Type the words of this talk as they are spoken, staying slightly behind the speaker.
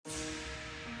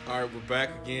All right, we're back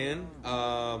again.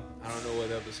 I don't know what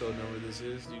episode number this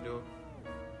is. Do you know?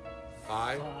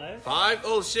 5? 5?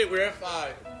 Oh, shit, we're at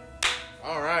 5.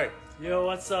 All right. Yo,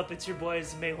 what's up? It's your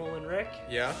boys, Mayhole and Rick.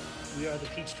 Yeah. We are the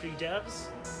Peachtree Devs.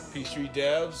 Peachtree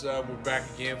Devs. We're back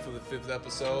again for the 5th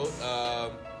episode.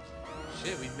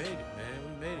 Shit, we made it, man.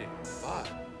 We made it. 5.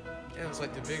 Yeah, it's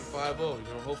like the big 5-0.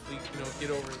 Hopefully,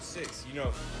 get over at 6.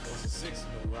 Once it's 6,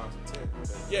 we round to 10.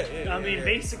 But yeah. I mean,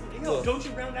 basically, don't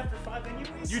you round after 5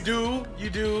 anyways? You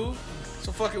do.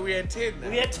 So fuck it, we had 10 now.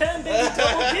 We had 10, baby,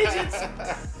 double digits.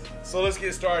 So let's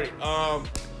get started.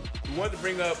 We wanted to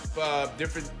bring up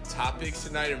different topics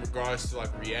tonight in regards to like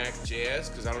React.js,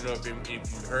 because I don't know if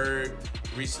you've heard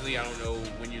recently. I don't know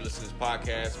when you listen to this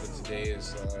podcast, but today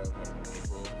is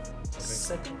April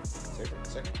 2nd.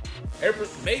 April,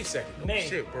 May 2nd. Oh, May.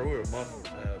 Shit, bro, we're a month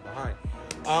behind.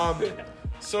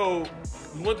 So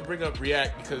we wanted to bring up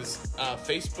React because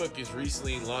Facebook is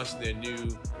recently launching their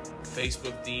new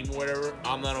Facebook theme or whatever.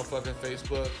 I'm not on fucking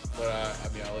Facebook, but I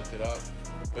looked it up.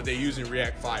 But they're using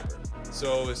React Fiber.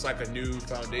 So it's like a new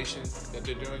foundation that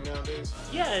they're doing nowadays?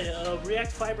 Yeah,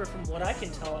 React Fiber, from what I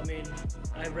can tell,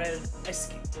 I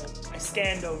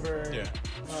scanned over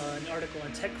an article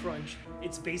on TechCrunch.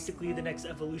 It's basically the next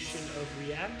evolution of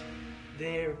React.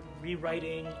 They're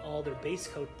rewriting all their base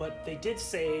code, but they did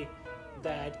say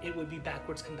that it would be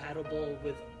backwards compatible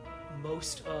with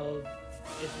most of,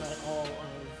 if not all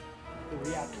of, the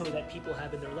React code that people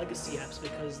have in their legacy apps,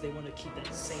 because they want to keep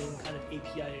that same kind of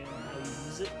API in how you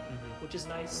use it, which is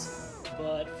nice.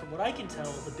 But from what I can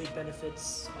tell, the big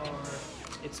benefits are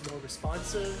it's more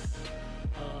responsive,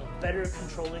 better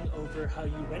controlling over how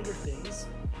you render things,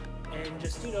 and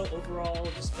just, overall,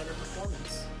 just better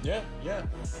performance. Yeah.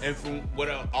 And from what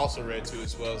I also read too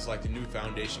as well, is like the new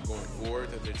foundation going forward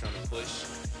that they're trying to push.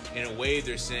 In a way,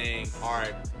 they're saying, all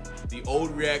right, the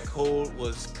old React code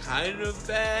was kind of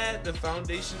bad, the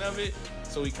foundation of it.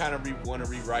 So we kind of want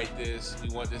to rewrite this. We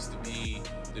want this to be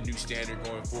the new standard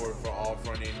going forward for all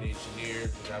front-end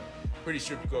engineers. Because I'm pretty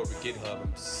sure if you go over GitHub,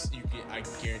 I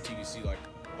guarantee you see like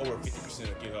over 50%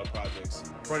 of GitHub projects,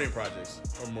 front-end projects,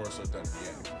 are more so done in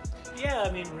React. Yeah,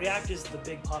 I mean, React is the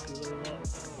big popular one.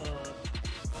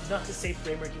 Not to say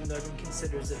framework, even though everyone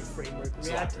considers it a framework.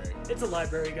 React, it's a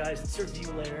library, guys. It's your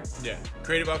view layer. Yeah,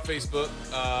 created by Facebook.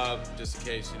 Just in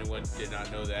case anyone did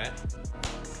not know that.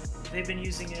 They've been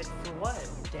using it for what?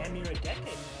 Damn near a decade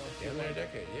now. Damn near a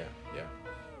decade, yeah.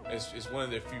 It's one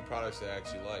of the few products that I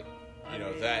actually like.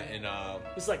 That and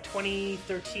it was like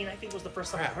 2013, I think, was the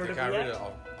first time I heard of React. I got rid of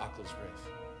Oculus Rift.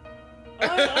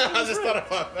 I just thought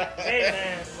about that.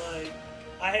 Hey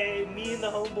man, me and the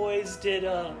homeboys did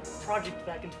a project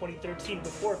back in 2013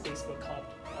 before Facebook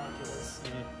copped Oculus.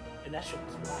 And that shit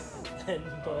was whack then.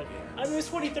 But it was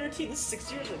 2013. This is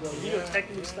 6 years ago. Tech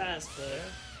moves fast, but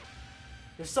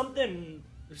there's something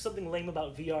lame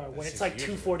about VR when it's like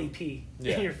 240p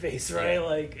in your face, right?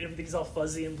 Like everything's all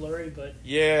fuzzy and blurry, but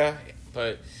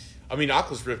but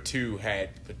Oculus Rift 2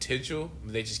 had potential.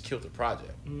 They just killed the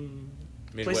project.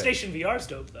 PlayStation VR's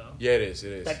dope though. Yeah, it is.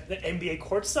 The NBA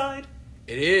courtside.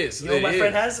 It is. My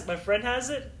friend has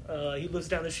it. He lives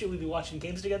down the street. We be watching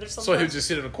games together sometimes. So he would just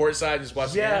sit on the courtside and just watch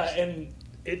games? Yeah, and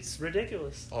it's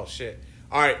ridiculous. Oh, shit.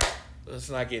 All right. Let's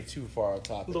not get too far off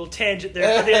topic. A little tangent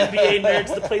there for the NBA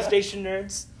nerds, the PlayStation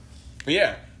nerds. But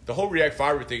yeah, the whole React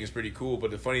Fiber thing is pretty cool.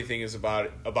 But the funny thing is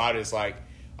about it is like,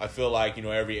 I feel like,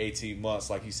 every 18 months,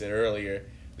 like you said earlier,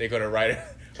 they're going to write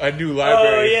a new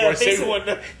library for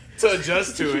everyone to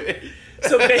adjust to it.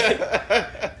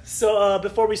 So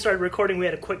before we started recording, we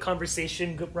had a quick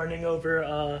conversation running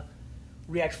over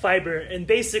React Fiber, and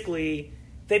basically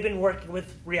they've been working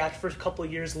with React for a couple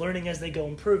of years, learning as they go,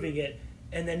 improving it,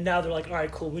 and then now they're like, all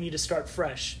right, cool, we need to start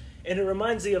fresh. And it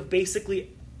reminds me of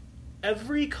basically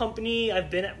every company I've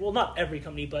been at, well, not every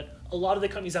company, but a lot of the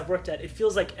companies I've worked at, it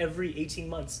feels like every 18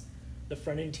 months the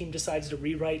front-end team decides to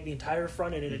rewrite the entire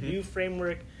front-end in a new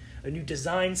framework, a new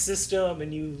design system, a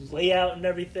new layout and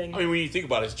everything. When you think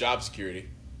about it, it's job security.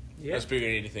 Yeah. That's bigger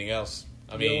than anything else.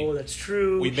 That's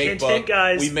true. We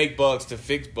make bugs to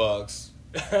fix bugs.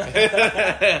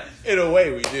 In a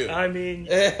way, we do.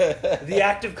 The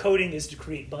act of coding is to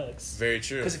create bugs. Very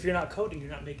true. Because if you're not coding,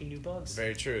 you're not making new bugs.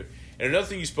 Very true. And another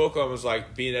thing you spoke on was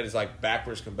like being that it's like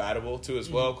backwards compatible too as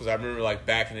well. Because I remember like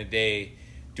back in the day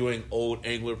doing old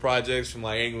Angular projects from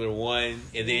like Angular 1,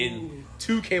 and then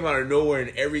 2 came out of nowhere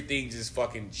and everything just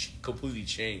fucking completely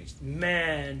changed.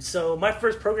 Man, so my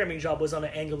first programming job was on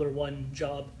an Angular 1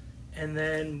 job, and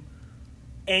then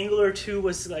Angular 2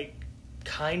 was like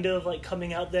kind of like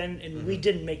coming out then, and we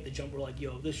didn't make the jump. We're like,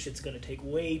 yo, this shit's gonna take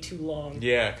way too long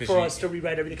for us to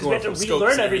rewrite everything, because we had to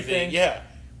relearn everything. Yeah.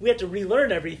 We had to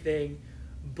relearn everything.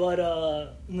 But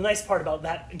the nice part about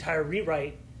that entire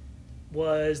rewrite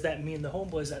was that me and the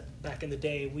homeboys back in the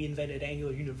day, we invented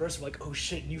Angular Universal. Like, oh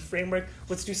shit, new framework.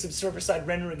 Let's do some server-side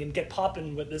rendering and get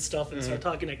popping with this stuff and start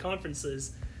talking at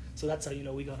conferences. So that's how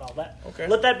we got all that. Okay.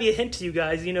 Let that be a hint to you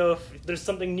guys. If there's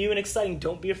something new and exciting,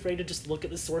 don't be afraid to just look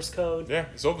at the source code. Yeah,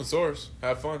 it's open source.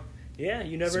 Have fun. Yeah,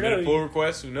 you never Submit know. a pull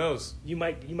request. Who knows? You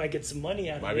might get some money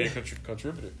out of it. Might be a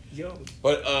contributor. Yo.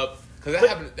 But because that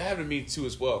happened to me too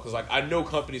as well. Because like I know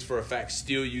companies for a fact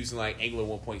still using like Angular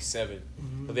 1.7,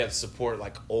 but they have to support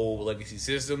like old legacy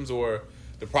systems, or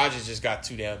the project just got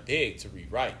too damn big to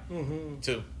rewrite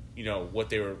to what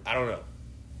they were. I don't know,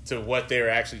 to what they were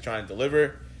actually trying to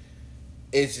deliver.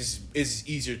 It's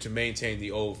easier to maintain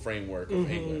the old framework of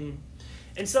Angular.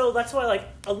 And so that's why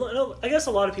I guess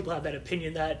a lot of people have that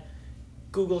opinion that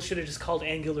Google should have just called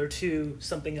Angular 2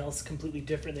 something else completely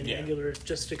different than Angular,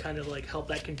 just to kind of like help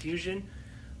that confusion.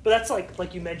 But that's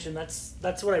like you mentioned, that's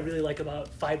what I really like about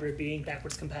Fiber being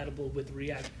backwards compatible with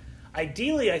React.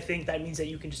 Ideally, I think that means that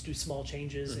you can just do small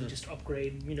changes and just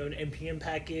upgrade, an NPM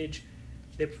package.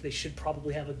 They should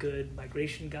probably have a good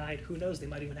migration guide. Who knows? They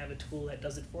might even have a tool that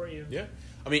does it for you. Yeah.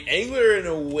 I mean, Angular, in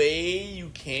a way, you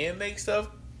can make stuff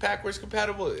backwards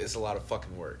compatible. It's a lot of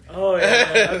fucking work. Oh,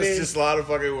 yeah. It's just a lot of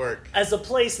fucking work. As a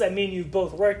place that me and you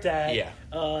both worked at, yeah.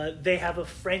 They have a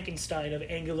Frankenstein of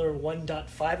Angular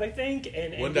 1.5, I think,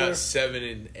 and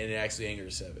 1.7 and actually Angular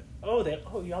 7. Oh,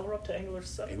 y'all are up to Angular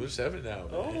 7? Angular 7 now.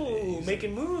 Oh,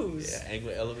 making moves. Yeah,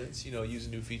 Angular elements, using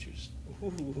new features.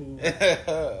 Ooh.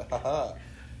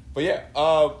 But yeah,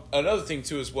 another thing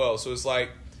too as well. So it's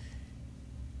like,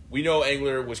 we know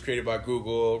Angular was created by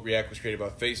Google, React was created by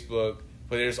Facebook,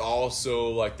 but there's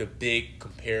also like the big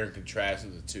compare and contrast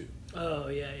of the two. Oh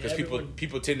yeah, because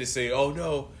people tend to say, oh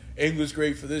no, Angular's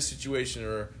great for this situation,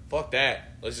 or fuck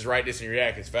that, let's just write this in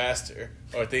React, it's faster,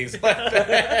 or things like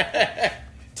that.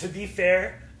 To be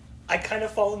fair, I kind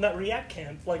of fall in that React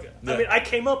camp. Like, I mean, I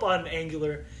came up on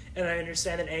Angular, and I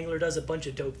understand that Angular does a bunch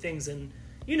of dope things, and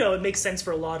it makes sense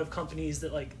for a lot of companies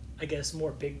that, like, I guess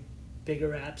more bigger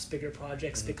apps, bigger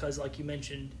projects, because like you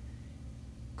mentioned,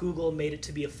 Google made it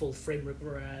to be a full framework,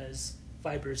 whereas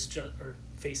Fiber's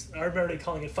I'm already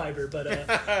calling it Fiber, but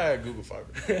Google Fiber.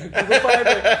 Google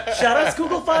Fiber. Shout out to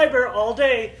Google Fiber all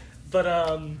day.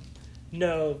 But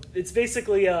no, it's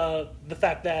basically the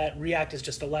fact that React is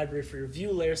just a library for your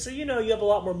view layer, so you have a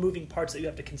lot more moving parts that you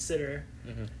have to consider.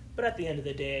 But at the end of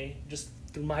the day, just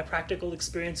through my practical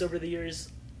experience over the years,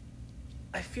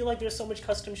 I feel like there's so much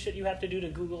custom shit you have to do to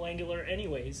Google Angular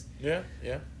anyways. Yeah.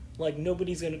 Like,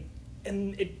 nobody's going to...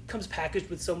 And it comes packaged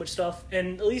with so much stuff.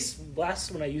 And at least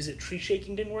last when I used it, tree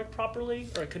shaking didn't work properly,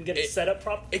 or I couldn't get it set up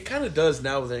properly. It kind of does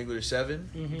now with Angular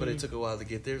 7, but it took a while to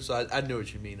get there, so I know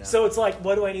what you mean now. So it's like,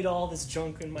 why do I need all this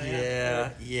junk in my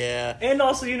app? Yeah. And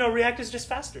also, React is just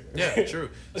faster. Yeah, true.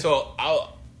 So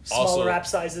I'll Smaller app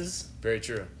sizes. Very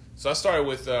true. So I started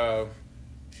with...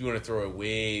 if you want to throw it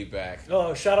way back.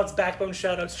 Oh, shoutouts Backbone,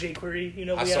 shoutouts jQuery.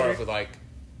 I started with like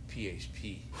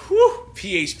PHP. Whew.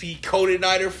 PHP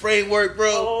Code-Igniter framework,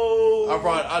 bro. Oh.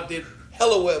 I did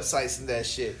hella websites in that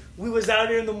shit. We was out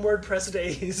here in the WordPress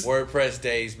days. WordPress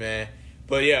days, man.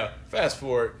 But yeah, fast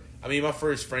forward. I mean, my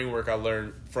first framework I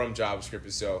learned from JavaScript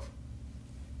itself.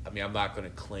 I mean, I'm not going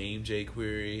to claim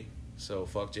jQuery, so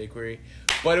fuck jQuery.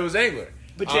 But it was Angular.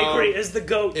 But jQuery is the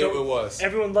GOAT. It was.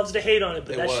 Everyone loves to hate on it,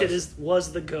 but that shit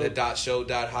was the GOAT. The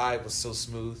 .show.hide was so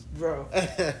smooth. Bro.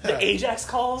 The Ajax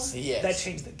calls? Yes. That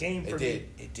changed the game for me.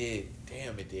 It did.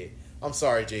 Damn, it did. I'm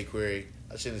sorry, jQuery.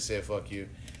 I shouldn't have said fuck you.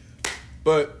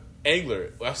 But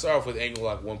Angular, I started off with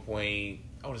Angular like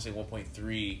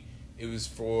 1.3. It was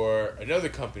for another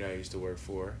company I used to work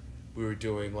for. We were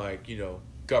doing like,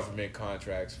 government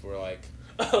contracts for like...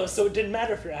 Oh, so it didn't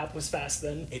matter if your app was fast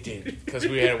then. It did, because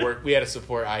we had to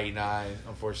support IE9,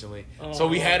 unfortunately. So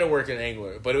we had to work in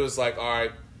Angular, but it was like, all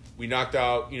right, we knocked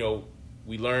out,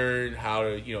 we learned how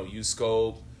to, use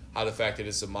scope, how the fact that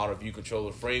it's a model view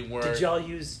controller framework. Did y'all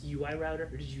use UI router,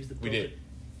 or did you use the build? We did.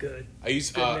 Good. I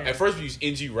used at first we used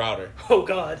NG router. Oh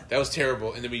God, that was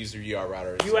terrible, and then we used the UI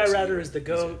router. UI router is the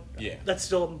GOAT. Yeah, that's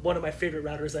still one of my favorite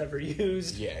routers I ever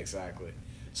used. Yeah, exactly.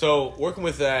 So working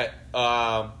with that.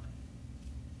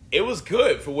 It was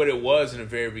good for what it was in the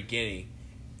very beginning.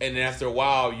 And then after a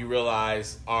while, you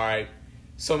realize, all right,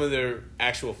 some of their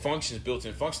actual functions,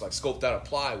 built-in functions, like scoped out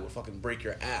apply, will fucking break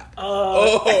your app.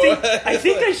 I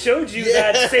think I showed you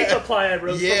that safe apply I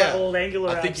wrote for my old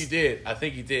Angular apps. I think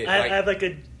you did. I have like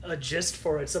a gist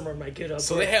for it somewhere in my GitHub.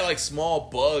 So they had like small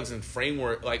bugs in the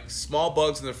framework, like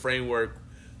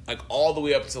all the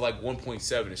way up to like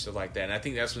 1.7 and stuff like that. And I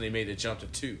think that's when they made the jump to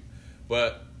 2.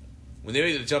 But when they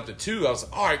made the jump to 2, I was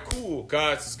like, all right, cool,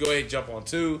 guys, let's go ahead and jump on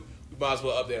 2. We might as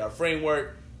well update our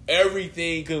framework.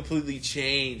 Everything completely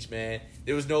changed, man.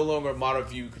 There was no longer a model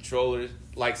view controller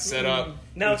like set up.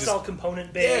 Now it's all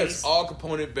component based. Yeah, it's all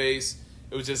component based.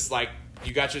 It was just like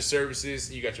you got your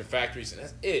services, you got your factories, and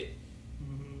that's it.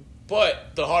 Mm-hmm.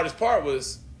 But the hardest part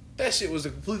was that shit was a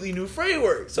completely new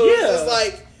framework. So it's just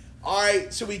like, all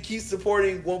right, should we keep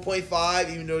supporting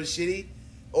 1.5 even though it's shitty,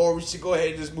 or we should go ahead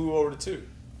and just move over to 2?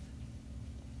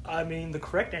 I mean, the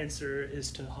correct answer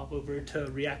is to hop over to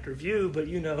React or Vue, but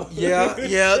you know.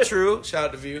 Yeah, true. Shout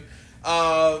out to Vue.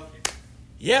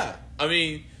 Yeah, I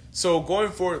mean, so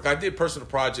going forward, I did personal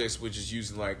projects, which is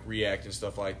using like React and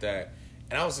stuff like that.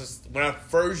 And I was just, when I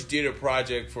first did a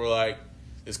project for like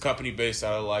this company based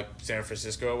out of like San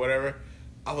Francisco or whatever,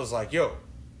 I was like, yo,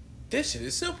 this shit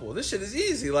is simple. This shit is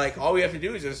easy. Like, all we have to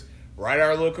do is just write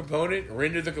our little component,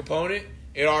 render the component.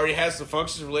 It already has the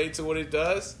functions related to what it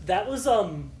does. That was,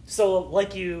 so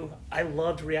like you, I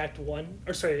loved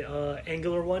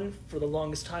Angular 1 for the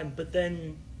longest time, but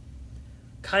then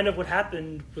kind of what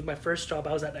happened with my first job,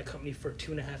 I was at that company for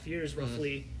 2.5 years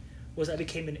roughly, was I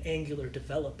became an Angular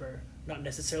developer, not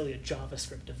necessarily a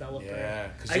JavaScript developer. Yeah,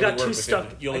 because I got too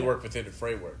stuck. You only work within the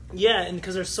framework. Yeah, and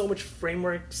because there's so much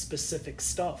framework-specific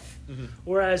stuff. Mm-hmm.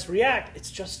 Whereas React,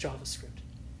 it's just JavaScript.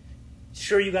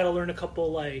 Sure, you got to learn a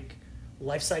couple, like,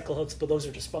 lifecycle hooks, but those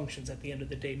are just functions at the end of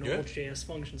the day, normal JS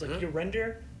functions. Like, your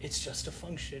render, it's just a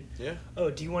function. Yeah. Oh,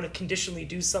 do you want to conditionally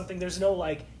do something? There's no,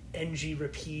 like, ng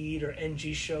repeat or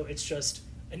ng show. It's just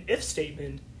an if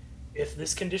statement. If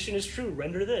this condition is true,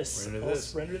 render this.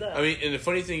 Render that. I mean, and the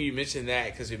funny thing you mentioned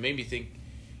that, because it made me think,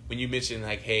 when you mentioned,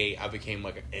 like, hey, I became,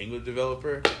 like, an Angular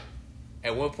developer,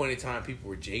 at one point in time, people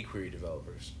were jQuery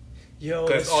developers. Yo,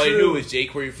 because all you knew was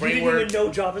jQuery framework. You didn't even know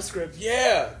JavaScript.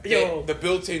 Yeah. Yo. The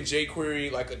built-in jQuery,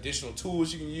 like, additional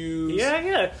tools you can use.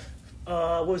 Yeah.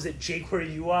 What was it?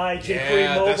 jQuery UI,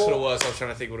 jQuery Mobile. That's what it was. I was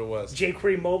trying to think what it was.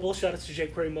 jQuery Mobile. Shout out to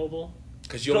jQuery Mobile.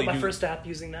 Because you built my first app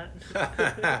using that.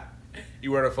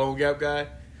 You weren't a PhoneGap guy?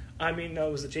 I mean, no,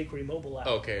 it was a jQuery Mobile app.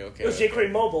 Okay. It was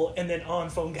jQuery Mobile and then on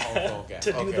PhoneGap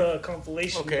to do the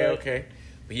compilation. Okay.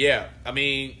 But yeah, I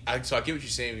mean, so I get what you're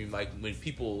saying. Like, when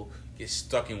people get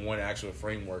stuck in one actual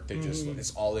framework, they just,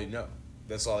 it's all they know.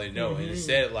 That's all they know. Mm-hmm. And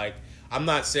instead, like, I'm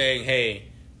not saying, hey,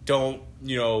 don't,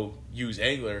 use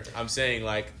Angular. I'm saying,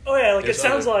 like... Oh, yeah, like, it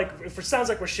sounds like we're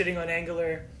shitting on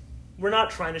Angular... We're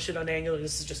not trying to shit on Angular.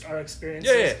 This is just our experience.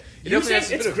 Yeah.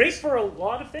 It's great for a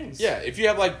lot of things. Yeah, if you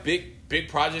have like big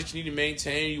projects you need to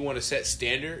maintain, you want to set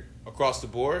standard across the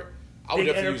board. I would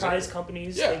definitely use enterprise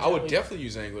companies. Yeah, I would definitely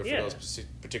use Angular for those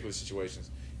particular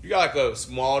situations. You got like a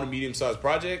small to medium sized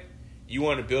project. You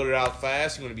want to build it out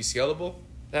fast. You want to be scalable.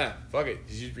 Fuck it.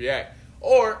 Just use React.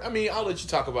 Or, I mean, I'll let you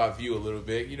talk about Vue a little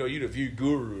bit. You're the Vue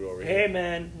guru over here. Hey,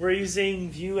 man, we're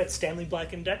using Vue at Stanley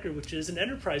Black & Decker, which is an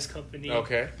enterprise company.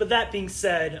 Okay. But that being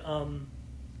said,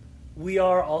 we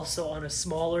are also on a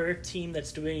smaller team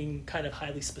that's doing kind of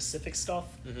highly specific stuff.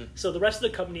 Mm-hmm. So the rest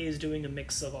of the company is doing a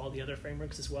mix of all the other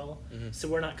frameworks as well. Mm-hmm. So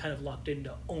we're not kind of locked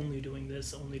into only doing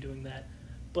this, only doing that.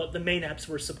 But the main apps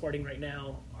we're supporting right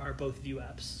now are both Vue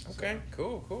apps. Okay,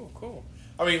 so. Cool.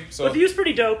 I mean, so... But Vue's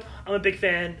pretty dope. I'm a big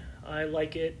fan. I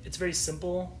like it. It's very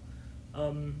simple.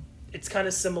 It's kind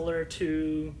of similar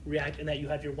to React in that you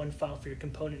have your one file for your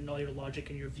component and all your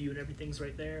logic and your view and everything's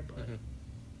right there. But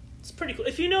it's pretty cool.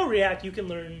 If you know React, you can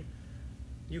learn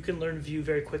Vue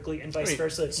very quickly and vice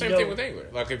versa. Same thing with Angular.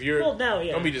 Like if you're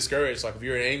don't be discouraged. Like if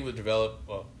you're an Angular developer,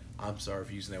 well, I'm sorry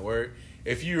for using that word.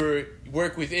 If you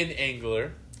work within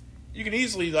Angular, you can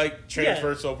easily like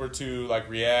transfer it over to like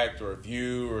React or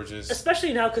Vue or just...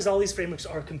 Especially now because all these frameworks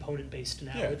are component-based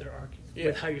now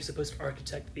with how you're supposed to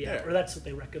architect the app. Or that's what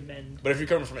they recommend. But if you're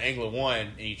coming from Angular 1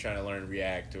 and you're trying to learn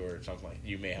React or something like that,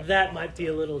 you may have... That might be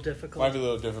a little difficult. Might be a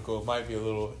little difficult. Might be a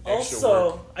little extra work.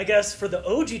 Also, I guess for the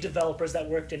OG developers that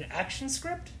worked in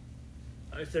ActionScript,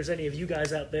 if there's any of you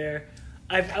guys out there,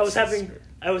 I was talking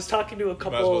to a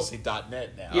couple... You might as well say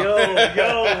 .NET now.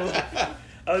 Yo.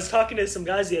 I was talking to some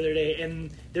guys the other day,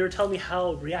 and they were telling me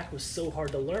how React was so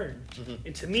hard to learn. Mm-hmm.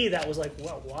 And to me, that was like,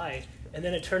 well, why? And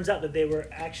then it turns out that they were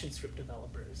ActionScript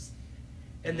developers.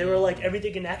 And they were like,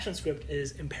 everything in ActionScript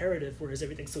is imperative, whereas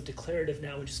everything's so declarative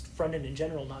now, and just front-end in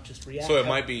general, not just React. So it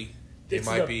might be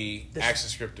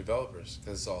ActionScript developers,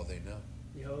 because that's all they know.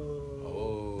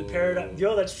 The paradigm.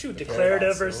 That's true.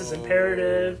 Declarative versus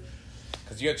imperative.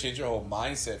 Because you got to change your whole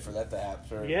mindset for that to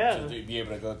happen. To be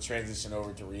able to go transition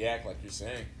over to React, like you're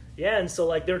saying. Yeah, and so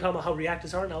like they were talking about how React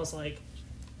is hard, and I was like,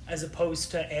 as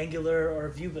opposed to Angular or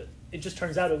Vue, but it just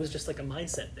turns out it was just like a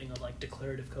mindset thing of like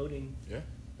declarative coding. Yeah.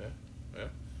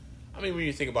 I mean, when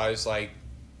you think about it, it's like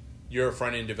you're a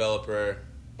front end developer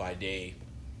by day,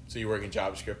 so you're working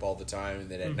JavaScript all the time, and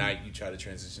then at night you try to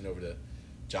transition over to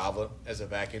Java as a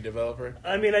back end developer.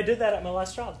 I mean, I did that at my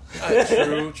last job.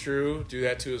 True. Do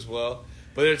that too as well.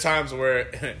 But there are times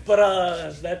where...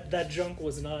 But that junk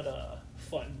was not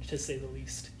fun, to say the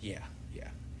least. Yeah.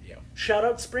 Shout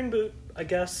out Spring Boot, I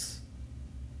guess.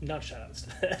 Not shout outs to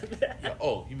that. Yeah,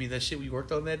 oh, you mean that shit we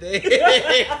worked on that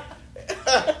day?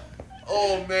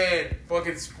 Oh, man.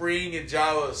 Fucking Spring and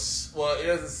Java. Well, it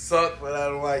doesn't suck, but I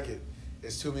don't like it.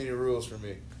 It's too many rules for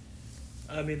me.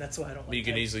 I mean, that's why I don't like You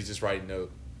can easily just write a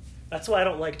note. That's why I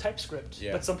don't like TypeScript.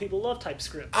 Yeah. But some people love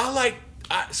TypeScript.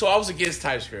 So I was against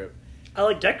TypeScript. I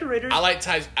like decorators.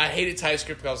 I hated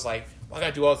TypeScript because I was like, well, I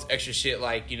gotta do all this extra shit,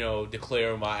 like,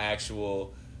 declare my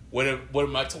actual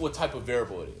what type of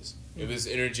variable it is. If it's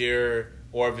integer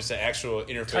or if it's an actual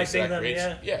interface that I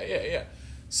create. Yeah.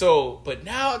 So, but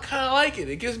now I kind of like it.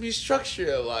 It gives me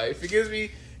structure in life. It gives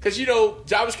me, because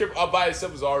JavaScript all by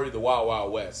itself is already the wild,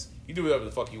 wild west. You do whatever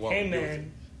the fuck you want. Hey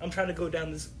man, I'm trying to go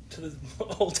down to this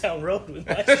Old Town Road with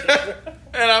my shit.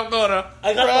 And I'm gonna.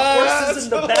 I got the horses in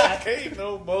the back. Ain't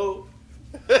no more.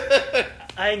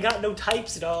 I ain't got no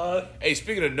types, dog. Hey,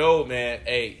 speaking of Node, man,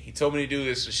 he told me to do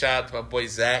this, so shout out to my boy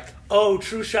Zach. Oh,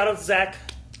 true, shout out to Zach.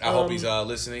 I hope he's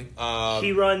listening.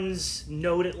 He runs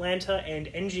Node Atlanta and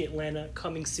NG Atlanta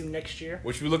coming soon next year.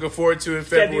 Which we're looking forward to in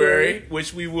February.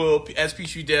 Which we will, as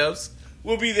P3 devs,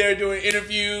 we'll be there doing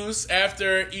interviews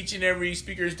after each and every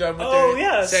speaker is done with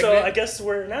their segment. So I guess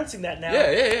we're announcing that now.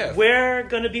 Yeah. We're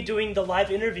going to be doing the live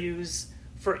interviews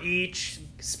for each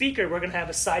speaker. We're going to have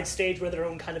a side stage with their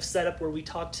own kind of setup where we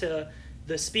talk to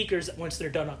the speakers once they're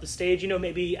done off the stage.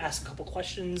 Maybe ask a couple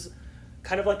questions,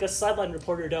 kind of like a sideline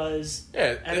reporter does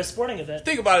at a sporting event.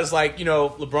 Think about it as like,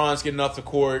 LeBron's getting off the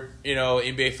court,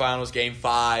 NBA Finals Game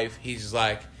 5. He's just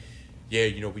like,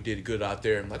 yeah, we did good out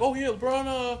there. I'm like, oh, yeah,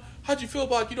 LeBron, how'd you feel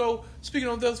about, speaking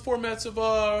on those formats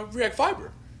of React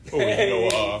Fiber?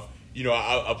 Oh,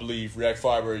 I believe React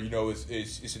Fiber,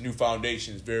 it's a new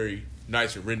foundation. It's very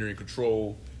nice at rendering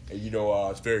control. And,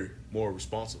 it's very more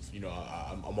responsive.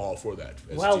 I'm all for that.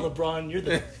 Wow,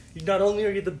 LeBron, not only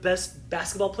are you the best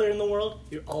basketball player in the world,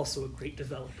 you're also a great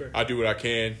developer. I do what I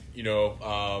can.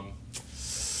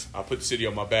 I put the city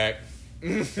on my back.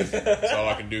 That's all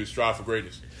I can do. Strive for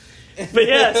greatness. But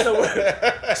yeah, so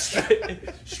we're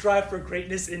strive for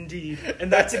greatness indeed.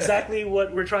 And that's exactly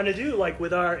what we're trying to do, like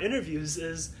with our interviews,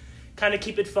 is kind of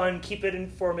keep it fun, keep it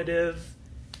informative,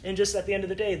 and just at the end of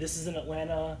the day, this is an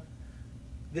Atlanta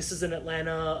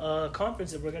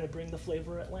conference, and we're going to bring the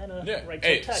flavor of Atlanta right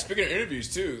to Tech. Speaking of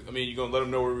interviews, too, you're going to let them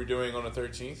know what we're doing on the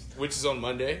 13th, which is on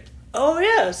Monday. Oh,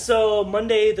 yeah. So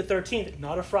Monday the 13th,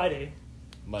 not a Friday.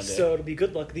 Monday. So it'll be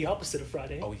good luck, the opposite of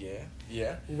Friday. Oh, yeah.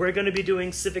 Yeah. We're going to be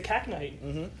doing Civic Hack Night.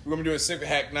 Mm-hmm. We're going to be doing Civic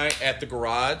Hack Night at the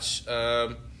Garage.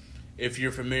 If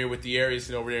you're familiar with the area, it's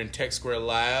over there in Tech Square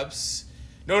Labs.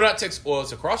 No, not Tech Square. Well,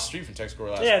 it's across the street from Tech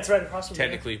Square Labs. Yeah, it's right across from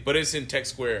technically, but it's in Tech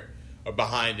Square. Or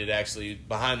behind it, actually.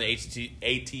 Behind the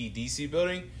ATDC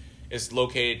building. It's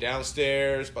located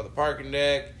downstairs by the parking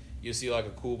deck. You'll see like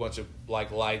a cool bunch of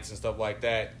like lights and stuff like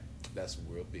that. That's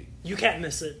where we'll be. You can't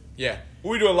miss it. Yeah.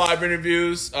 We're doing live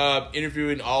interviews,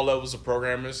 interviewing all levels of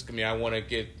programmers. I want to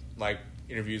get like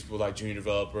interviews with like junior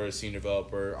developer, senior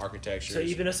developer, architecture. So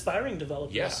even aspiring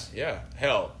developers. Yeah.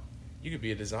 Hell, you could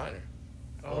be a designer.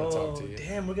 I want to talk to you.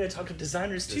 Damn, we're going to talk to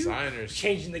designers too? Designers.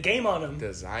 Changing the game on them.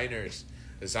 Designers,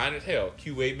 hell,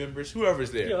 QA members,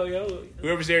 whoever's there. Yo.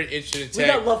 Whoever's there interested in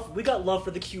tech. We got love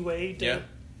for the QA. Dude. Yeah.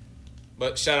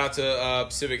 But shout out to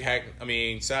Civic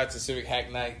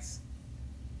Hack Nights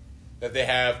that they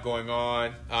have going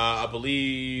on. I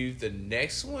believe the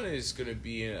next one is going to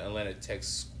be in Atlanta Tech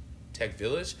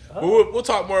Village. Oh. We'll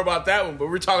talk more about that one, but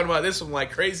we're talking about this one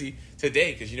like crazy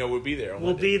today because we'll be there.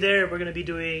 We'll be there. We're going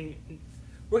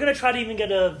to try to even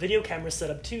get a video camera set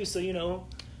up too, so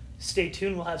stay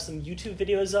tuned. We'll have some YouTube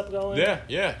videos up going.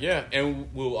 Yeah.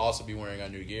 And we'll also be wearing our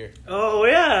new gear. Oh,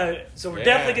 yeah. So we're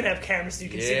definitely going to have cameras so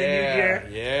you can see the new gear.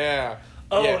 Yeah.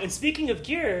 Oh, and speaking of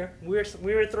gear, we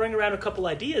were throwing around a couple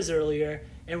ideas earlier,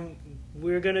 and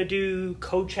we're going to do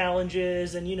code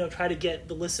challenges and, try to get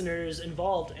the listeners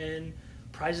involved, and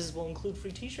prizes will include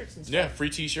free t-shirts and stuff. Yeah, free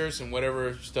t-shirts and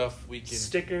whatever stuff we can...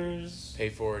 Stickers. Pay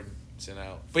for it and send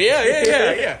out. But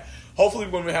yeah. Hopefully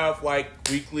when we have like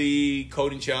weekly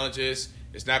coding challenges,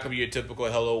 it's not going to be your typical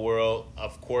Hello World.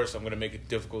 Of course, I'm going to make it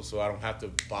difficult so I don't have to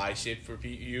buy shit for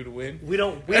you to win. We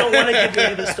don't want to give you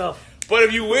any of this stuff. But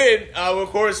if you win, I will of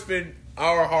course spend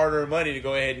our hard-earned money to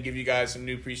go ahead and give you guys some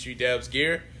new P3 Devs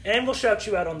gear. And we'll shout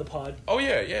you out on the pod. Oh,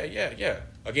 yeah.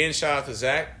 Again, shout out to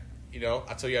Zach. I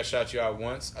told you I shot you out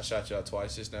once. I shot you out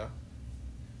twice just now.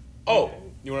 Oh,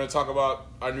 you want to talk about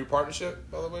our new partnership,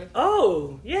 by the way?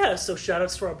 Oh, yeah. So shout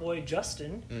outs to our boy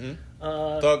Justin.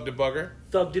 Thug Debugger.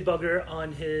 Thug Debugger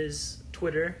on his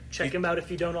Twitter. Check him out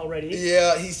if you don't already.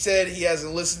 Yeah, he said he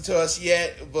hasn't listened to us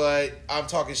yet, but I'm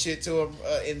talking shit to him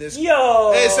in this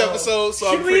episode, so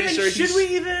I'm pretty sure should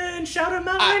we even shout him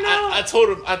out right now? I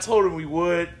told him we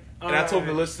would. And I told him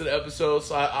to listen to the episode,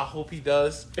 so I hope he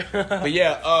does. But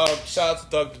yeah, shout out to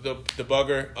Thug the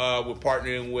Debugger. We're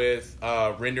partnering with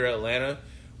Render Atlanta.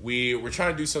 We're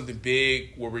trying to do something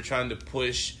big where we're trying to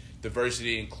push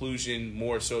diversity and inclusion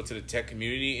more so to the tech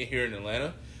community here in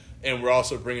Atlanta. And we're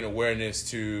also bringing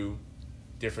awareness to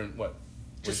different,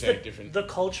 the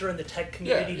culture and the tech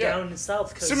community down in the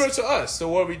South. Similar to us. So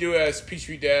what we do as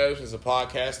Peachtree Devs as a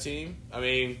podcast team, I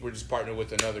mean, we're just partnering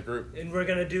with another group. And we're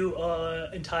going to do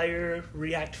an entire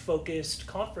React-focused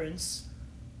conference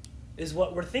is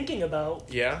what we're thinking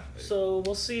about. Yeah. So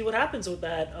we'll see what happens with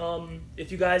that.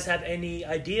 If you guys have any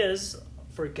ideas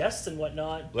for guests and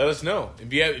whatnot, let us know.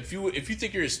 If you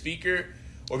think you're a speaker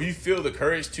or if you feel the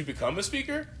courage to become a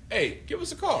speaker, hey, give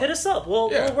us a call. Hit us up. We'll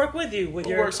work with you with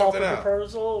your call for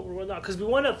proposal or whatnot. Because we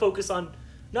want to focus on,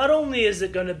 not only is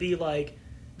it going to be like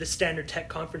the standard tech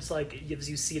conference, like it gives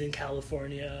you a seat in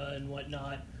California and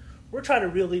whatnot. We're trying to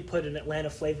really put an Atlanta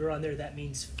flavor on there. That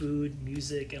means food,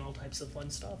 music, and all types of fun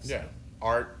stuff. So. Yeah.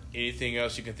 Art, anything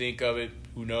else you can think of it.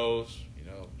 Who knows?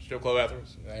 Strip club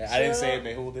bathrooms. I didn't say it,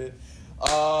 man. Who did? Did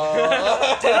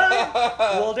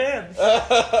I? Well, damn.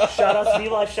 Shout out to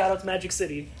V-Life. Shout out to Magic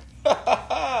City.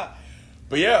 But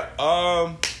yeah,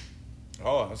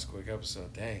 that's a quick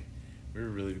episode. Dang, we were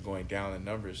really going down in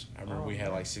numbers. I remember we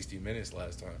had like 60 minutes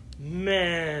last time.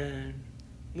 Man,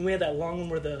 we had that long one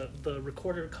where the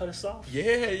recorder cut us off.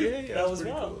 Yeah, that was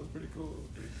pretty wild. Cool.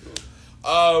 Pretty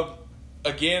cool.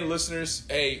 Again, listeners,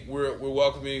 hey, we're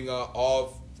welcoming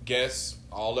all guests,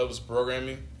 all levels of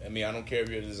programming. I mean, I don't care if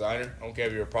you're a designer. I don't care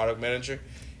if you're a product manager.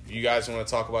 If you guys want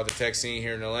to talk about the tech scene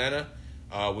here in Atlanta,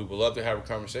 we would love to have a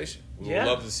conversation. We would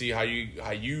love to see how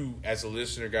you as a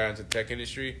listener got into the tech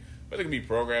industry, whether it can be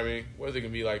programming, whether it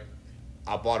can be like,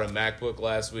 I bought a MacBook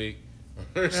last week,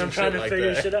 or some I'm trying shit to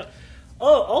figure that. shit out.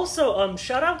 Oh, also,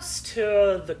 shout outs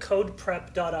to the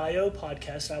CodePrep.io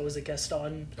podcast I was a guest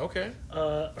on. Okay.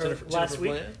 Last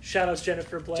week. Bland? Shout outs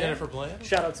Jennifer Bland. Bland.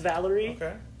 Shout outs Valerie.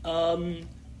 Okay.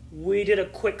 We did a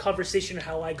quick conversation on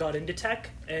how I got into tech,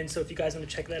 and so if you guys want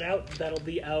to check that out, that'll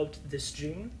be out this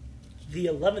June. The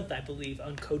 11th, I believe,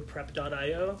 on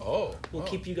CodePrep.io. We'll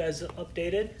keep you guys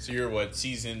updated. So you're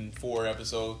season 4,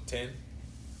 episode 10?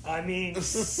 I mean,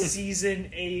 season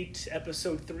 8,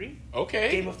 episode 3.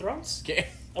 Okay. Game of Thrones. Okay.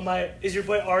 Is your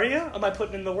boy Arya? Am I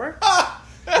putting in the work?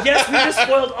 Yes, we just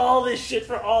spoiled all this shit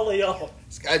for all of y'all.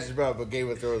 This guy just brought up a Game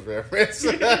of Thrones reference.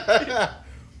 All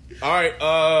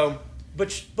right.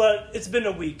 But it's been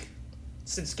a week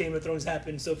since Game of Thrones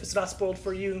happened, so if it's not spoiled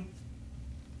for you,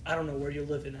 I don't know where you're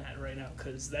living at right now,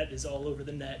 because that is all over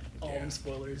the net. All these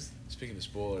spoilers. Speaking of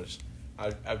spoilers,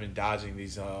 I've been dodging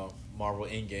these Marvel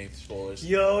Endgame spoilers.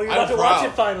 Yo, you're about to watch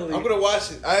it finally. I'm gonna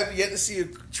watch it. I have yet to see a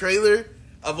trailer.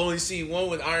 I've only seen one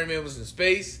when Iron Man was in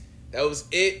space. That was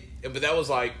it. But that was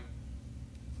like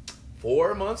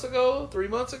 4 months ago, 3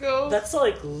 months ago. That's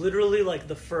like literally like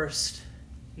the first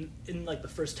 10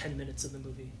 minutes of the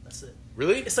movie. That's it.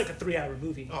 Really? It's like a 3-hour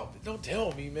movie. Oh, but don't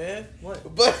tell me, man.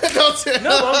 What? But don't tell. No,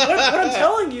 what I'm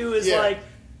telling you is like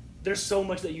there's so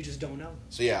much that you just don't know.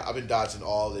 So yeah, I've been dodging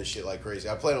all this shit like crazy.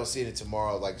 I plan on seeing it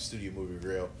tomorrow, like Studio Movie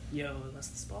Grill. Yo, that's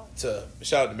the spot.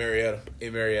 Shout out to Marietta. Hey,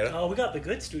 Marietta. Oh, we got the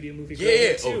good Studio Movie Grill.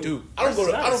 Yeah. Too. Oh, dude. I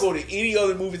don't go to any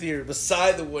other movie theater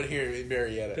beside the one here in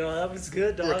Marietta. Yo, that was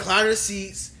good, dog. Recliner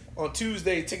seats on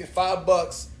Tuesday, ticket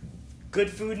 $5.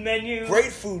 Good food menu.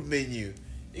 Great food menu.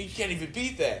 You can't even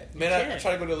beat that. Man, I'm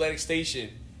trying to go to Atlantic Station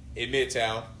in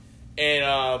Midtown.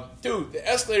 And, dude, the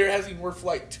escalator hasn't even worked for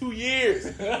like 2 years.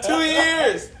 2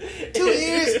 years. 2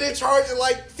 years, and they're charging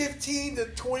like $15 to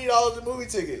 $20 a movie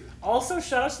ticket. Also,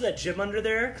 shout out to that gym under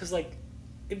there, because, like,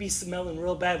 it'd be smelling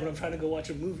real bad when I'm trying to go watch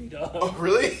a movie, dog. Oh,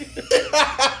 really?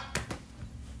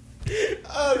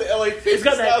 The LA it's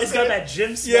got that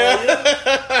gym smell.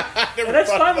 Yeah. And that's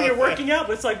fine when you're working out,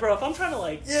 but it's like, bro, if I'm trying to,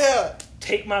 like, Yeah.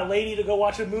 take my lady to go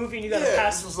watch a movie and you gotta Yeah,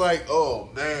 pass. it was like, oh,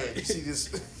 man, you see this...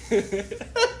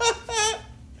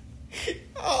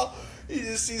 Oh, you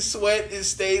just see sweat and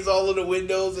stains all in the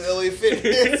windows in LA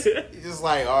Fitness. You're just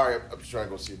like, all right, I'm just trying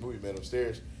to go see a movie, man,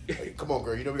 upstairs. Like, come on,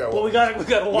 girl, you know we gotta walk. Well, we gotta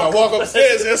walk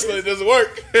upstairs. That's when it doesn't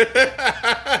work.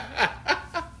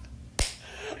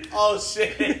 Oh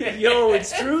shit! Yo,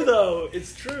 it's true though.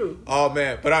 It's true. Oh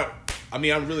man, but I'm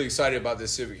really excited about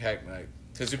this Civic Hack Night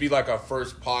because it'd be like our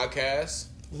first podcast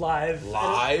live.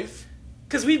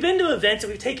 Because we've been to events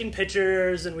and we've taken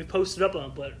pictures and we've posted up on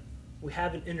them, but we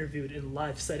haven't interviewed in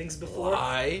live settings before.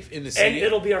 Live in the city. And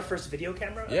it'll be our first video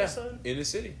camera Yeah, episode. in the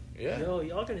city. Yeah. Yo,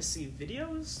 y'all gonna see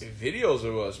videos? Videos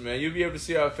of us, man. You'll be able to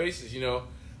see our faces. You know,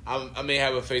 I may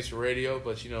have a face for radio,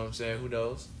 but you know what I'm saying? Who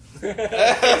knows?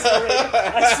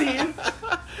 I see you.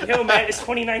 Yo, man, it's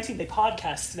 2019. They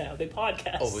podcast now. They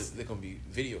podcast. Oh, they're going to be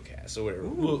video casts or whatever.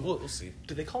 We'll see.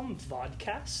 Do they call them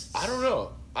vodcasts? I don't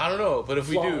know. But if Vlogs.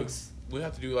 we do, we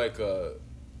have to do like a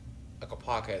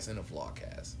podcast and a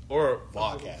vlogcast. Or a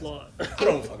vlogcast. I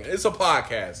don't fucking... It's a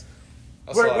podcast.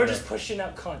 We're just pushing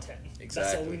out content.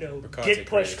 Exactly. That's all we know. Content Get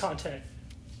push creators. content.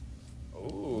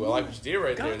 Ooh, I like what you did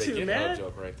right there. Got to, That man.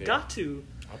 joke right there. Got to.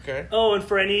 Okay. Oh, and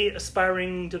for any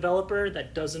aspiring developer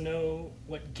that doesn't know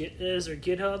what Git is or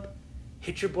GitHub,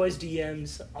 hit your boys'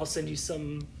 DMs. I'll send you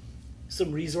some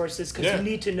resources because you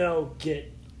need to know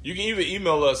Git. You can even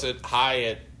email us at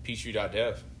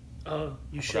hi@peachtree.dev. Oh,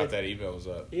 you I should. forgot that email was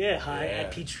up. Yeah,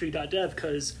 at peachtree.dev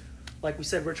because, like we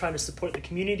said, we're trying to support the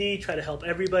community, try to help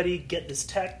everybody get this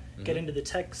tech, get into the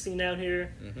tech scene out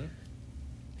here.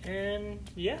 Mm-hmm. And,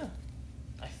 yeah.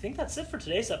 I think that's it for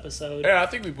today's episode. Yeah, I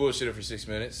think we bullshitted for 6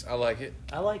 minutes. I like it.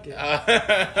 I like it.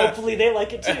 Hopefully they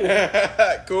like it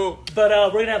too. Cool. But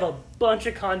we're going to have a bunch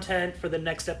of content for the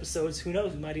next episodes. Who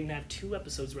knows? We might even have 2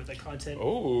 episodes worth of content.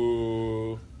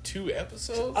 Oh, 2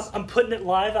 episodes? I'm putting it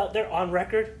live out there on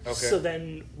record. Okay. So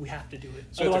then we have to do it.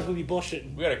 So Otherwise we'll be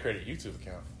bullshitting. We got to create a YouTube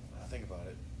account. I think about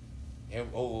it.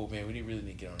 And, man, we really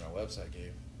need to get on our website,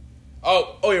 Gabe.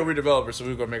 Oh yeah, we're developers, so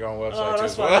we're going to make our own website too.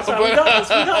 That's fine. That's fine. We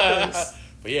got this.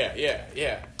 But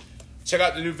yeah. Check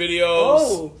out the new videos.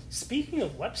 Oh, speaking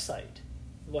of website,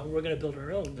 well, we're going to build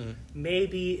our own. Mm-hmm.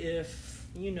 Maybe if,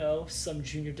 some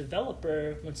junior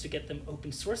developer wants to get them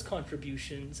open source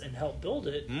contributions and help build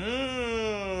it,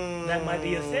 that might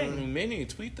be a thing. May need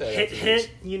to tweet that. Hint,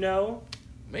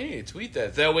 May need to tweet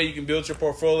that. That way you can build your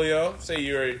portfolio. Say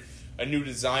you're a new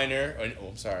designer.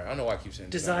 I'm sorry. I don't know why I keep saying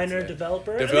designer,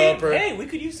 developer. Developer. Hey, we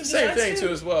could use some Same thing too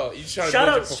as well. You trying to build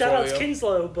your portfolio. Shout out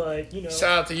Kinslow, but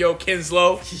Shout out to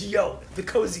Kinslow. Yo, the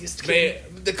coziest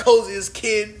kid. The coziest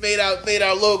kid made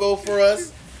our logo for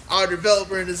us. Our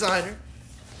developer and designer.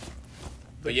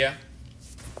 But yeah.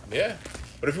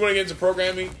 But if you want to get into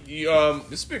programming,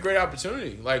 this would be a great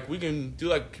opportunity. Like we can do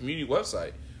like a community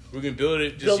website. We can build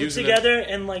it together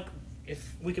and like.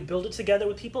 If we could build it together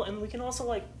with people, and we can also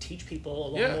like teach people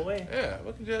along the way. Yeah,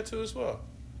 we can do that too as well.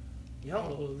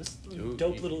 Yo, this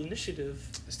dope little initiative.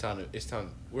 It's time.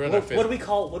 We're on our fifth. What do we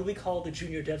call the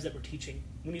junior devs that we're teaching?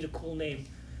 We need a cool name.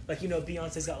 Like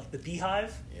Beyonce's got like the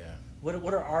Beehive. Yeah.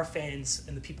 What are our fans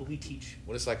and the people we teach?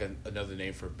 What is like another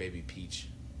name for Baby Peach?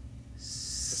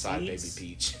 Beside Baby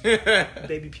Peach.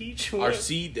 Baby Peach. Our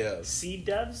seed devs. Seed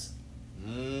devs.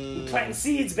 We planting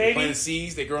seeds, baby. Planting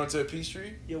seeds, they grow into a peach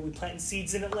tree. Yo, we planting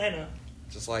seeds in Atlanta.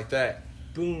 Just like that.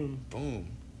 Boom.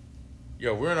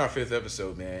 Yo, we're in our 5th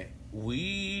episode, man.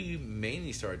 We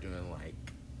mainly started doing like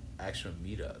actual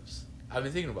meetups. I've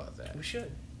been thinking about that. We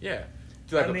should. Yeah.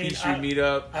 Do like a peach tree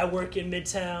meetup. I work in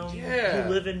Midtown. Yeah. You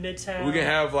live in Midtown. We can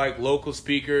have like local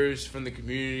speakers from the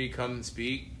community come and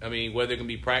speak. I mean, whether it can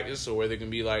be practice or whether it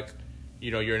can be like,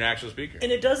 you're an actual speaker.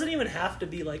 And it doesn't even have to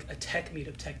be like a tech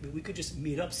meetup. We could just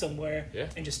meet up somewhere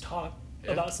and just talk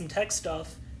about some tech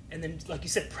stuff. And then, like you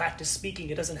said, practice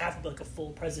speaking. It doesn't have to be like a full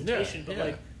presentation.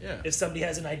 If somebody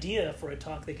has an idea for a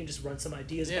talk, they can just run some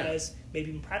ideas by us, maybe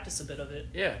even practice a bit of it.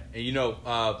 Yeah. And,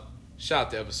 shout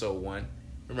out to episode 1.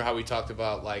 Remember how we talked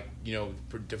about, like,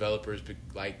 developers,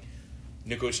 like,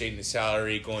 negotiating the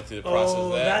salary, going through the process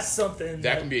of that. That's something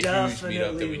that can be a huge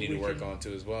meetup that we need to work on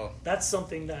too as well. That's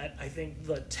something that I think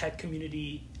the tech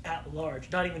community at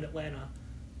large, not even Atlanta,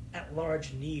 at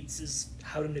large needs is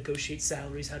how to negotiate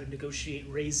salaries, how to negotiate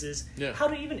raises, how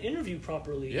to even interview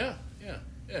properly. Yeah.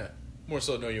 More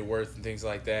so know your worth and things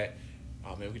like that.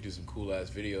 Oh man, we could do some cool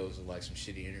ass videos of like some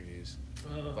shitty interviews.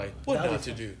 Like what not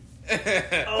to do.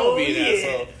 Don't be an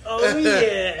asshole. Oh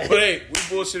yeah. But hey, we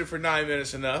bullshitted for 9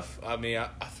 minutes enough. I mean,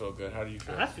 I feel good. How do you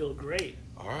feel? I feel great.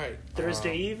 All right.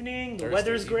 Thursday evening. The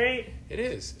weather's great. It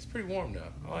is. It's pretty warm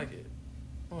now. I like it.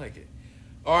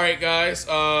 All right, guys.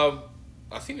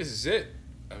 I think this is it.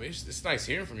 I mean, it's nice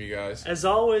hearing from you guys. As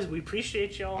always, we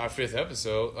appreciate y'all. Our 5th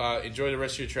episode. Enjoy the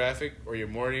rest of your traffic or your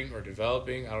morning or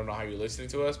developing. I don't know how you're listening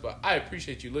to us, but I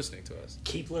appreciate you listening to us.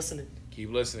 Keep listening.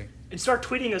 And start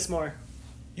tweeting us more.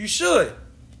 You should.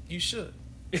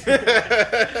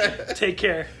 Take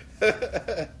care.